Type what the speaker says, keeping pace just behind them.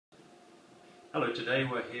Hello, today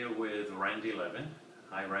we're here with Randy Levin.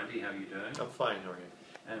 Hi Randy, how are you doing? I'm fine, how are you?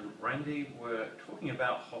 And Randy, we're talking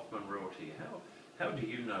about Hoffman Realty. How do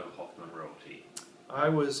you know Hoffman Realty? I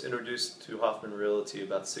was introduced to Hoffman Realty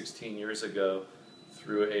about 16 years ago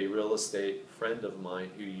through a real estate friend of mine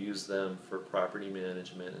who used them for property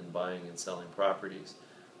management and buying and selling properties.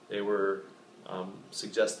 They were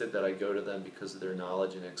suggested that I go to them because of their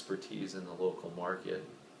knowledge and expertise in the local market.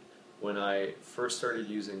 When I first started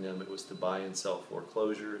using them, it was to buy and sell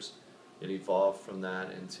foreclosures. It evolved from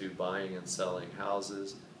that into buying and selling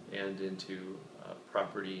houses and into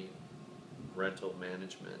property rental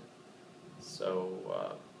management.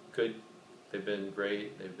 So good. They've been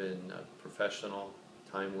great. They've been professional,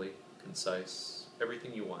 timely, concise,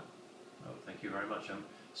 everything you want. Oh, thank you very much.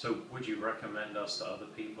 So would you recommend us to other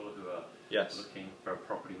people who are Yes. looking for a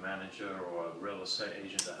property manager or a real estate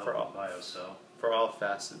agent to help For all. them buy or sell? For all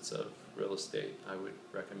facets of real estate, I would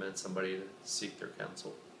recommend somebody to seek their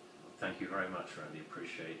counsel. Thank you very much, Randy.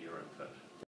 Appreciate your input.